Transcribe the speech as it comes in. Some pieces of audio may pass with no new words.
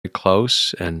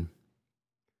close. And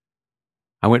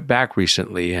I went back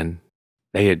recently, and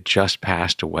they had just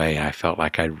passed away. I felt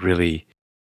like I'd really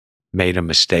made a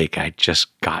mistake. I'd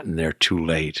just gotten there too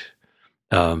late.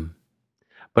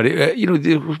 But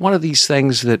it was one of these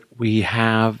things that we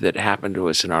have that happen to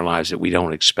us in our lives that we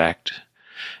don't expect,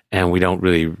 and we don't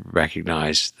really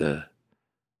recognize the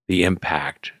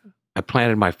impact. I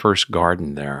planted my first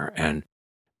garden there, and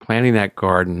planting that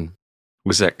garden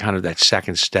was that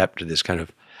second step to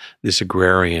this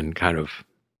agrarian kind of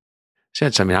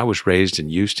sense. I mean, I was raised in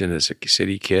Houston as a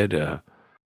city kid,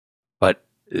 but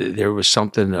there was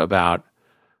something about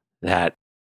that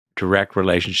direct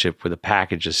relationship with a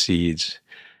package of seeds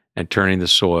and turning the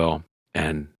soil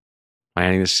and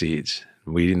planting the seeds,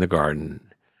 and weeding the garden,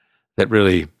 that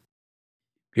really,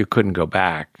 you couldn't go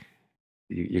back.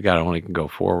 You only can go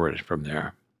forward from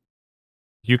there.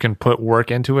 You can put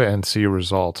work into it and see a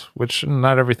result, which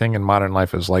not everything in modern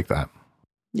life is like that.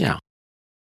 Yeah.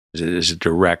 It is a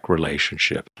direct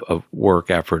relationship of work,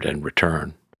 effort, and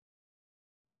return.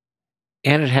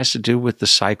 And it has to do with the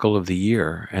cycle of the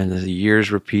year, and the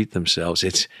years repeat themselves.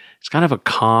 It's kind of a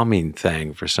calming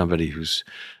thing for somebody who's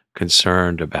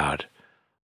concerned about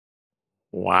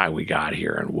why we got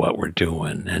here and what we're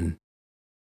doing. And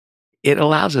it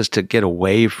allows us to get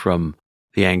away from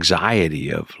the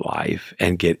anxiety of life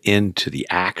and get into the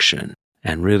action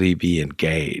and really be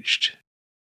engaged.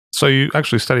 So you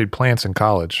actually studied plants in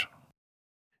college?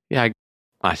 Yeah,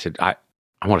 I said, I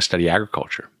want to study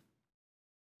agriculture.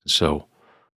 So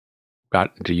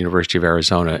got into University of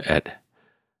Arizona at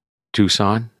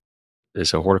Tucson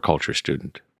as a horticulture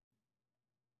student,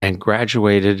 and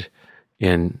graduated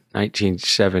in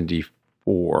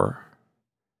 1974.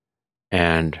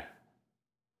 And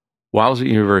while I was at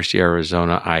University of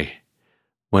Arizona, I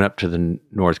went up to the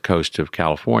north coast of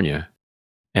California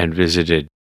and visited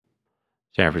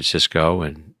San Francisco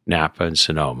and Napa and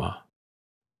Sonoma.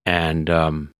 And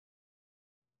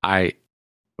I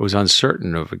was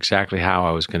uncertain of exactly how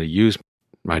I was going to use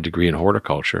my degree in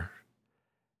horticulture.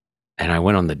 And I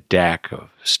went on the deck of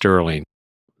Sterling,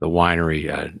 the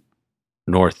winery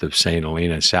north of St.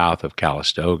 Helena, south of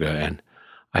Calistoga. And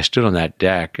I stood on that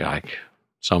deck like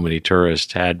so many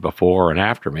tourists had before and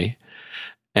after me.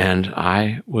 And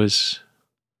I was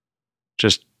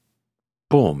just,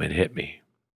 boom, it hit me.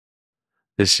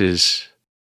 This is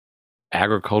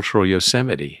agricultural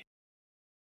Yosemite,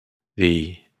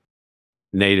 the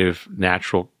native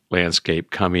natural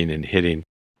landscape coming and hitting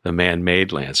the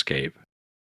man-made landscape.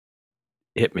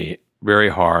 Hit me very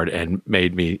hard and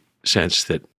made me sense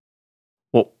that,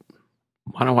 well,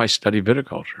 why don't I study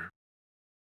viticulture?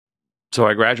 So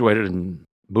I graduated and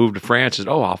moved to France and,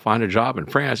 I'll find a job in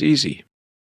France, easy.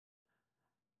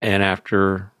 And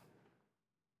after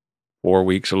 4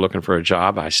 weeks of looking for a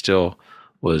job, I still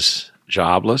was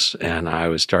jobless, and I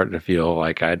was starting to feel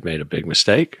like I'd made a big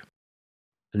mistake.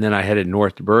 And then I headed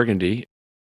north to Burgundy,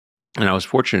 and I was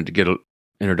fortunate to get an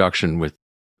introduction with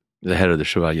the head of the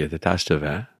Chevalier de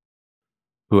Tastevin,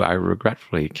 who I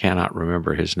regretfully cannot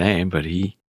remember his name, but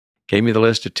he gave me the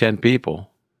list of 10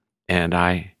 people, and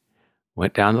I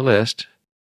went down the list,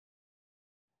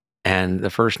 and the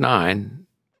first 9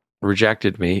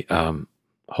 rejected me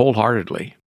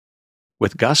wholeheartedly,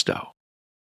 with gusto.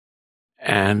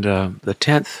 And the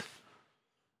 10th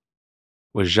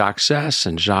was Jacques Cess,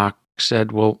 and Jacques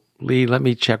said, well, Lee, let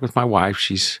me check with my wife.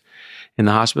 She's in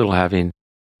the hospital having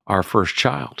our first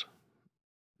child.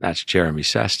 That's Jeremy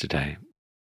Cess today.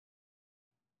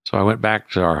 So I went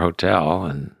back to our hotel,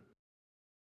 and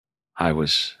I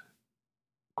was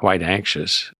quite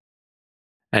anxious.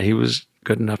 And he was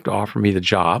good enough to offer me the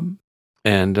job.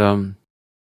 And the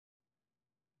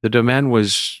domain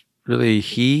was really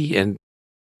he and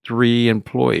 3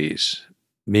 employees,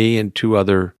 me and 2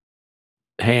 other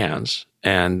hands.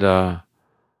 And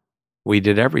we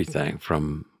did everything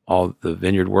from all the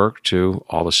vineyard work to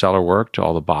all the cellar work to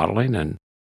all the bottling and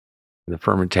the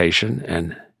fermentation.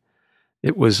 And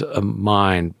it was a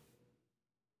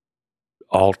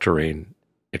mind-altering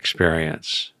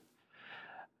experience.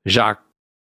 Jacques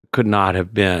could not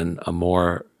have been a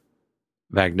more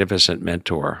magnificent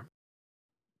mentor.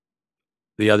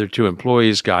 The other 2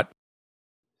 employees got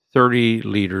 30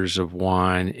 liters of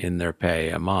wine in their pay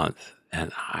a month.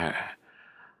 And I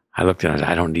looked at it,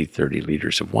 I don't need 30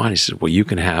 liters of wine. He said, well, you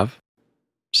can have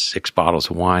 6 bottles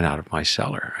of wine out of my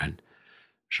cellar. And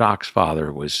Jacques'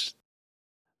 father was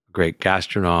a great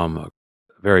gastronome, a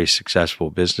very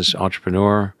successful business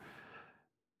entrepreneur.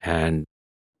 And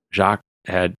Jacques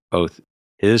had both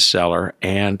his cellar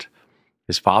and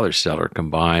his father's cellar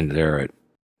combined there at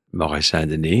Marais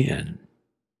Saint-Denis. And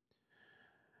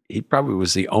he probably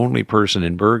was the only person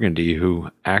in Burgundy who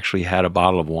actually had a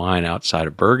bottle of wine outside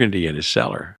of Burgundy in his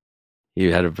cellar. He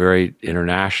had a very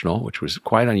international, which was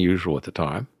quite unusual at the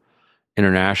time,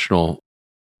 international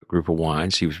group of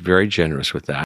wines. He was very generous with that.